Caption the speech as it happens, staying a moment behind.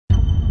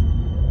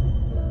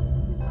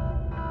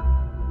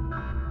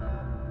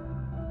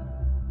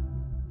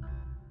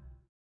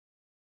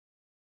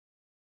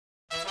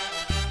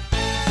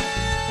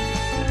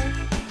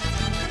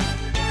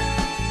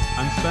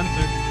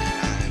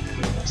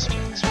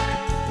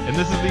And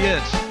this is The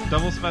Itch,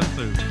 Double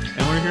Spencer.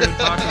 And we're here to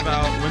talk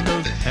about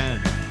Windows 10.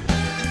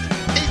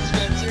 Hey,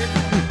 Spencer.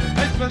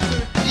 Hi,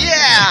 Spencer.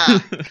 Yeah!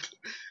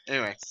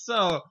 Anyway.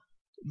 So,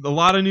 a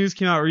lot of news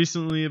came out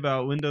recently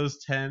about Windows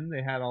 10.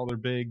 They had all their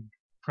big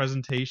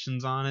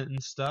presentations on it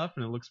and stuff,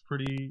 and it looks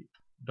pretty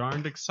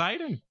darned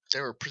exciting.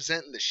 They were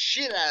presenting the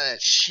shit out of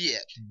that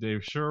shit.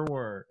 They sure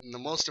were. And the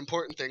most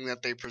important thing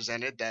that they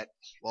presented that,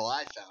 well,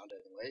 I found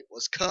anyway,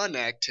 was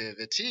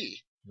connectivity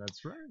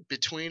That's right.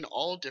 between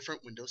all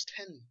different Windows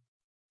 10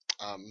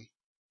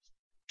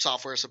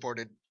 software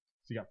supported.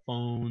 So you got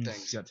phones,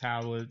 Things. you got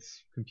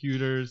tablets,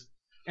 computers,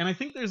 and I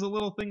think there's a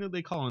little thing that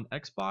they call an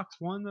Xbox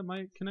One that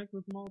might connect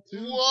with them all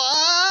too.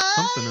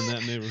 What? Something in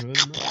that neighborhood.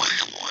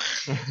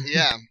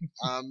 Yeah.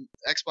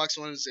 Xbox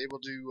One is able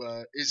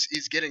to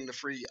is getting the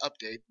free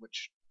update,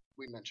 which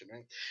we mentioned,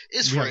 right?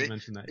 Is We free. haven't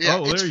mentioned that. Yeah,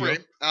 Oh, it's there you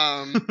free.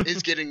 go.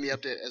 Is getting the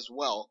update as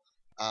well.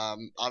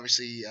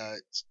 Obviously,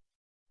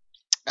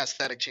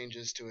 aesthetic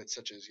changes to it,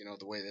 such as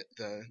the way that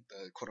the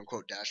quote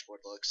unquote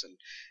dashboard looks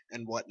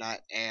and whatnot,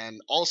 and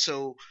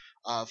also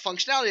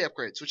functionality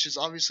upgrades, which is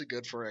obviously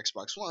good for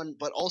Xbox One,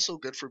 but also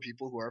good for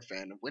people who are a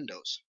fan of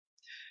Windows.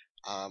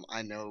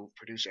 I know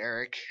producer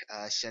Eric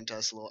sent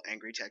us a little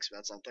angry text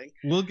about something.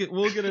 We'll get into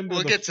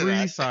We'll the get to free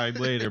that. side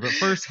later, but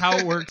first, how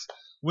it works.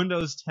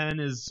 Windows 10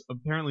 is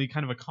apparently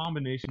kind of a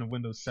combination of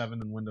Windows 7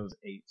 and Windows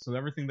 8. So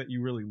everything that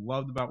you really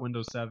loved about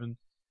Windows 7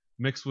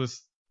 mixed with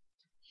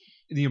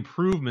the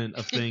improvement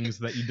of things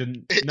that you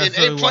didn't In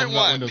necessarily love 8.1.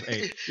 about Windows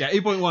 8. Yeah,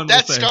 8.1.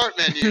 That we'll say. start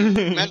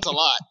menu meant a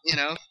lot,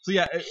 So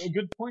yeah, a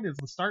good point is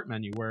the start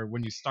menu, where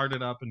when you start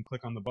it up and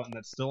click on the button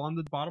that's still on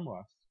the bottom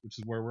left, which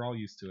is where we're all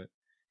used to it,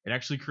 it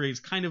actually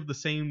creates kind of the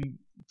same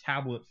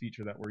tablet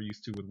feature that we're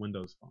used to with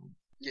Windows Phone.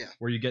 Yeah.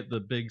 Where you get the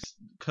big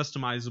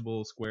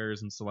customizable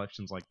squares and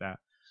selections like that.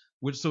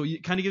 Which so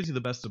it kind of gives you the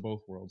best of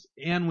both worlds.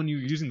 And when you're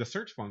using the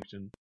search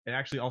function, it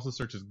actually also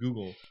searches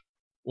Google.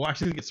 Well,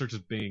 actually, I think it searches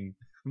Bing.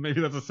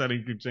 Maybe that's a setting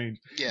you could change.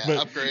 Yeah, But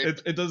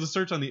upgrade. it does a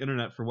search on the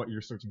internet for what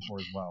you're searching for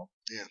as well.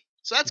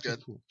 So that's which is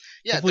good. Cool.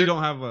 Yeah, Hopefully you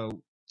don't have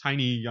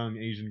tiny young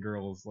Asian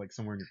girls like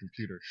somewhere in your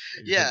computer.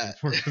 that you're Yeah.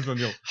 looking for, 'cause then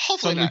you'll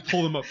hopefully suddenly not.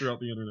 pull them up throughout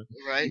the internet.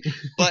 Right?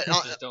 But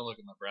Just don't look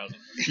at my browsing.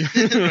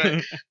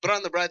 right. But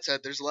on the bright side,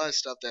 there's a lot of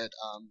stuff that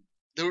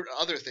there were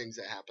other things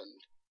that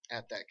happened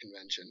at that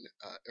convention,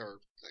 or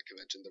not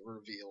convention, the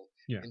reveal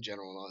in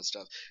general and all that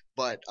stuff.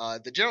 But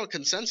the general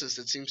consensus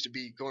that seems to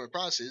be going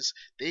across is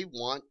they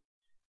want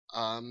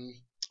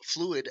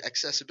fluid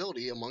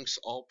accessibility amongst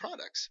all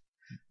products.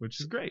 Which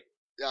is great.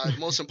 The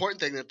most important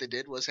thing that they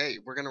did was, hey,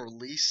 we're going to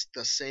release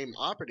the same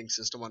operating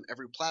system on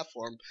every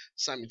platform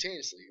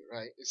simultaneously,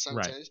 right? It's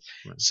simultaneous.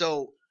 Right.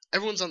 So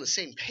everyone's on the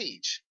same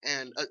page,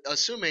 and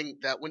assuming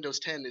that Windows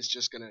 10 is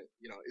just going to,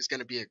 is going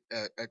to be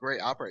a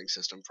great operating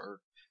system for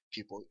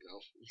people,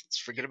 let's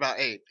forget about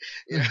 8,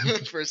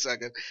 for a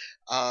second.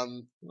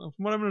 Well, from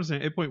what I'm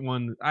understanding,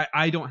 8.1,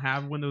 I don't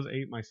have Windows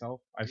 8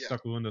 myself. I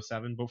stuck with Windows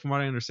 7, but from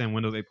what I understand,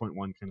 Windows 8.1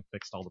 kind of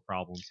fixed all the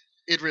problems.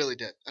 It really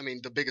did. I mean,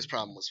 the biggest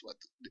problem was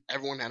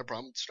everyone had a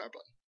problem with the start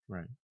button.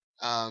 Right.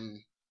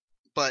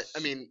 But I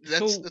mean,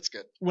 that's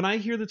good. When I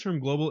hear the term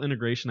global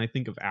integration, I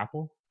think of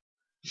Apple.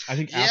 I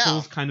think Yeah.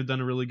 Apple's kind of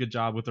done a really good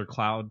job with their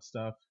cloud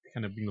stuff,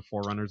 kind of being the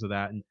forerunners of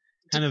that, and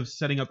kind of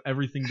setting up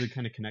everything to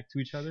kind of connect to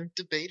each other.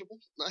 Debatable.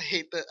 I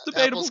hate the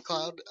Debatable. Apple's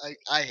cloud.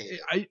 I hate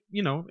it.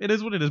 It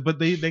is what it is, but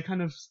they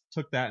kind of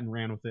took that and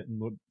ran with it,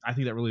 and I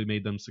think that really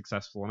made them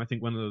successful. And I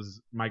think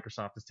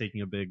Microsoft is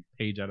taking a big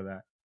page out of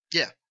that.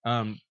 Yeah.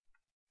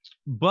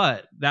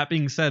 But that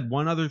being said,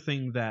 one other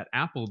thing that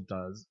Apple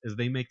does is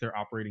they make their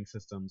operating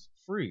systems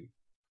free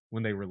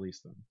when they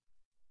release them.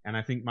 And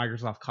I think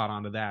Microsoft caught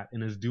on to that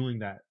and is doing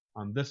that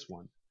on this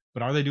one.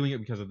 But are they doing it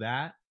because of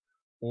that?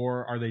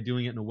 Or are they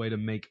doing it in a way to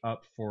make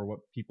up for what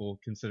people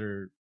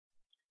consider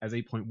as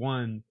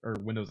 8.1 or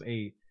Windows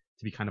 8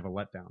 to be kind of a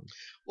letdown?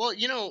 Well,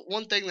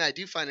 one thing that I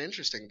do find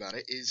interesting about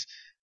it is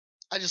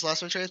I just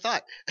lost my train of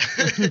thought.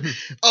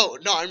 Oh,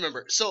 no, I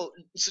remember. So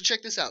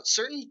check this out.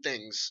 Certain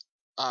things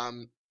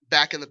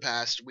back in the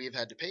past we have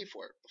had to pay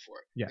for it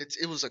before. Yeah.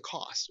 It was a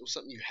cost. It was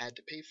something you had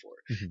to pay for.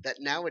 Mhm. That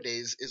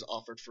nowadays is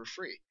offered for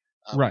free.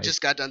 Right. We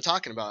just got done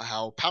talking about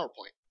how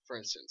PowerPoint, for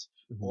instance,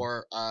 Mhm.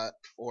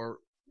 or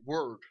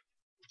Word,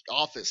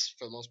 Office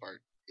for the most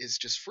part, is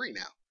just free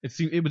now. It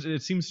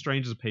seems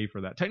strange to pay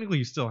for that. Technically,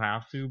 you still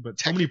have to, but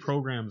so many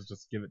programs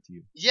just give it to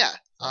you. Yeah.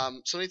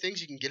 So many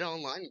things you can get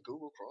online in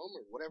Google Chrome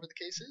or whatever the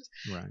case is.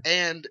 Right.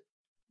 And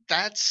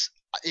that's,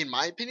 in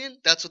my opinion,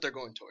 that's what they're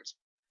going towards.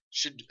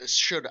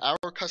 Should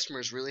our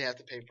customers really have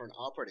to pay for an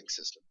operating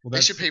system? Well,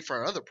 they should pay for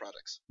our other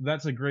products.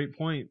 That's a great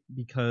point,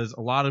 because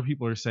a lot of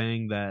people are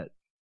saying that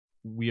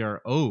we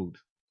are owed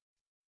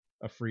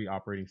a free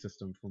operating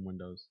system from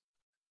Windows.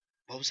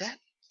 What was that?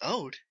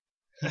 Owed?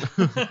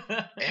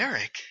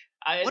 Eric,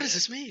 what does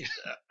this mean?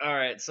 All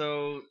right,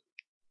 so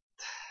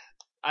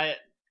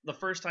the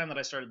first time that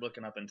I started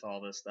looking up into all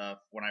this stuff,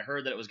 when I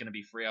heard that it was going to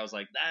be free, I was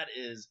like, that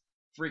is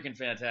freaking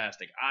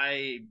fantastic.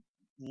 I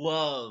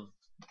love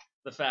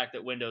the fact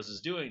that Windows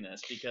is doing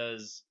this,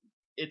 because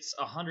it's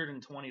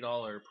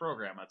 $120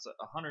 program. It's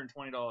a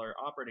 $120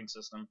 operating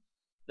system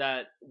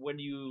that when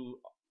you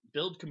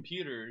build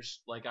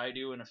computers like I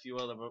do and a few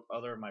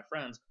other of my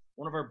friends,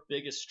 one of our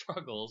biggest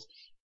struggles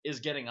is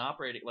getting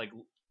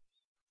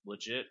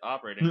legit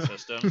operating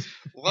systems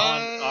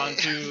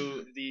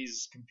onto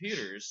these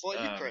computers.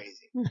 Well, you're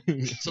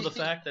crazy. So the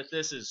fact that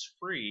this is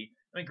free,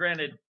 I mean,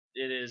 granted,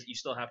 it is, you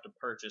still have to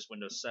purchase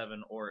Windows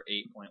 7 or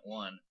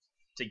 8.1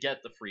 to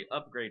get the free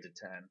upgrade to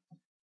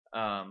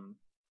 10.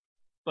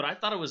 But I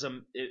thought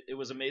it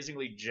was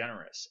amazingly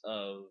generous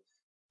of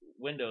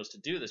Windows to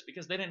do this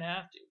because they didn't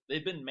have to.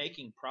 They've been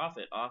making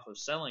profit off of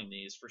selling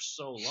these for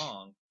so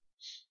long.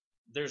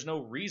 There's no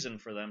reason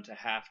for them to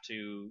have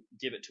to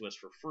give it to us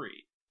for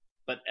free.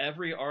 But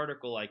every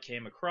article I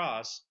came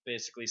across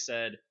basically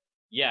said,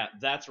 yeah,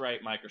 that's right,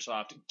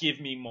 Microsoft, give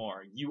me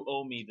more. You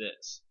owe me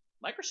this.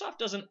 Microsoft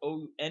doesn't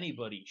owe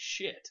anybody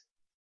shit.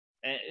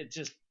 And it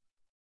just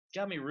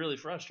got me really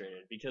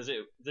frustrated because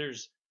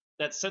there's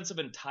that sense of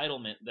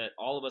entitlement that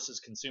all of us as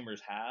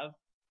consumers have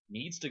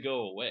needs to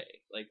go away.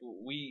 Like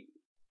we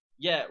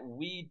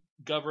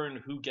govern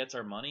who gets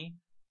our money,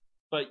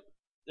 but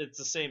it's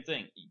the same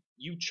thing.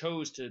 You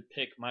chose to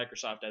pick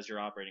Microsoft as your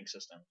operating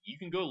system. You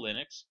can go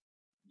Linux,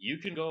 you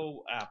can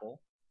go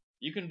Apple,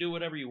 you can do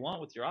whatever you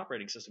want with your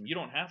operating system. You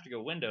don't have to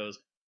go Windows,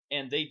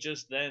 and they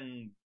just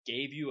then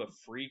gave you a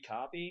free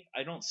copy.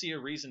 I don't see a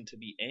reason to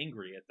be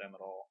angry at them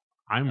at all.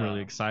 I'm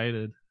really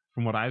excited.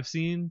 From what I've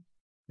seen,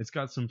 it's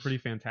got some pretty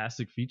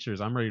fantastic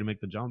features. I'm ready to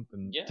make the jump,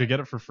 and to get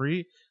it for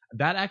free,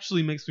 that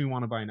actually makes me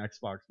want to buy an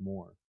Xbox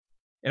more.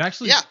 It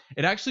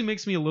actually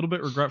makes me a little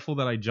bit regretful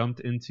that I jumped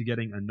into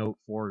getting a Note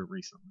 4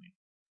 recently,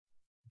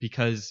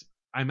 because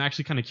I'm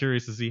actually kind of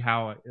curious to see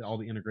how all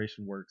the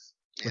integration works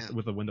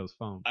with the Windows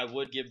Phone. I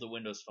would give the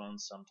Windows Phone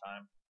some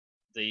time.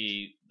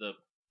 The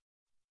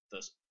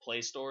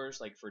Play stores,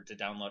 like to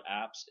download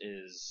apps,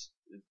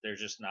 there's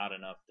just not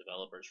enough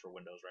developers for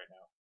Windows right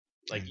now.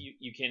 Like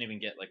you can't even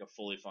get like a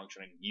fully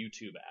functioning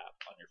YouTube app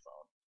on your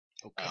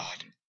phone. Oh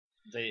God.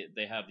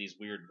 They have these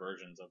weird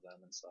versions of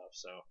them and stuff.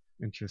 So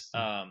interesting.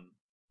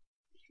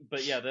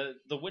 But yeah,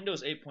 the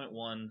Windows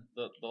 8.1.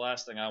 The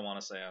last thing I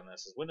want to say on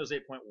this is Windows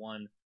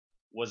 8.1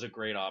 was a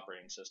great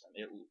operating system.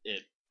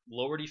 It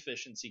lowered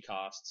efficiency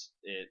costs.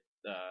 It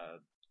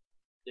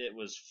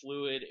was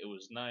fluid. It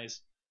was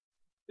nice.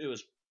 It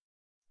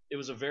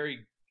was a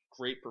very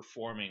great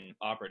performing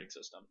operating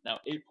system. Now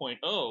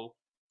 8.0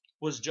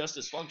 was just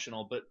as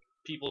functional, but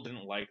people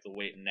didn't like the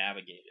way it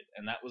navigated,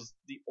 and that was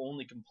the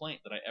only complaint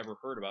that I ever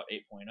heard about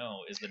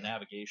 8.0 is the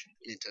navigation.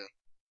 Me too.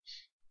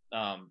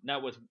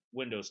 Now with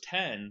Windows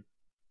 10,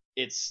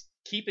 it's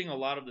keeping a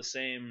lot of the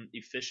same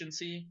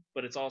efficiency,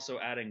 but it's also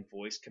adding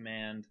voice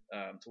command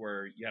to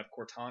where you have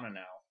Cortana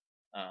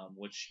now,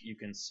 which you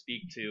can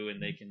speak to,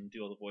 and they can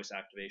do all the voice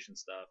activation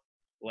stuff,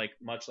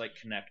 much like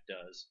Kinect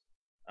does.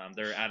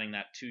 They're adding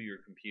that to your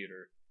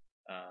computer.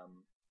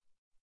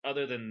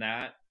 Other than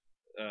that,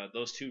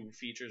 those two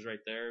features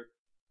right there,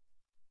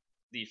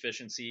 the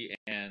efficiency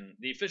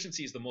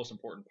is the most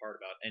important part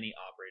about any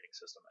operating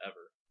system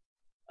ever.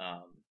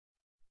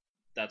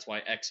 That's why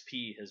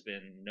XP has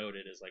been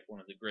noted as like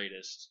one of the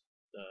greatest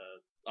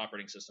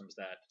operating systems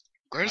that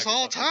greatest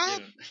all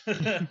time.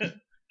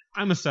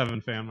 I'm a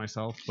 7 fan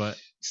myself, but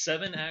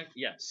 7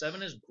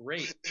 is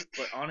great.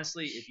 But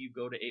honestly, if you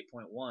go to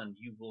 8.1,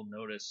 you will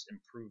notice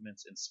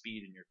improvements in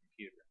speed in your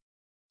computer.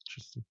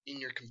 Interesting. In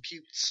your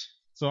computes.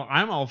 So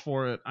I'm all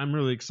for it. I'm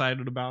really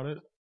excited about it.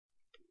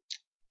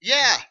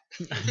 Yeah.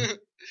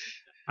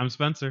 I'm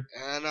Spencer.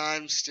 And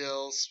I'm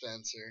still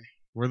Spencer.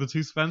 We're the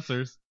two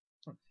Spencers.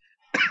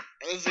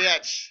 That's the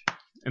edge.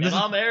 And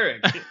I'm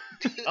Eric.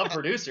 I'm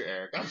producer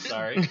Eric. I'm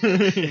sorry.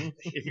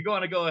 If you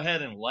want to go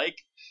ahead and like,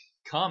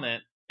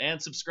 comment,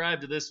 and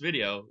subscribe to this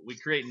video, we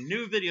create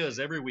new videos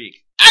every week.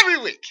 Every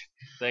week!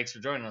 Thanks for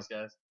joining us,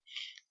 guys.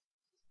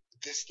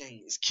 This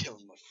thing is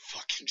killing my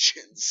fucking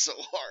shins so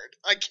hard.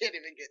 I can't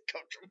even get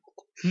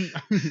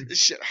comfortable. This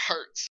shit hurts.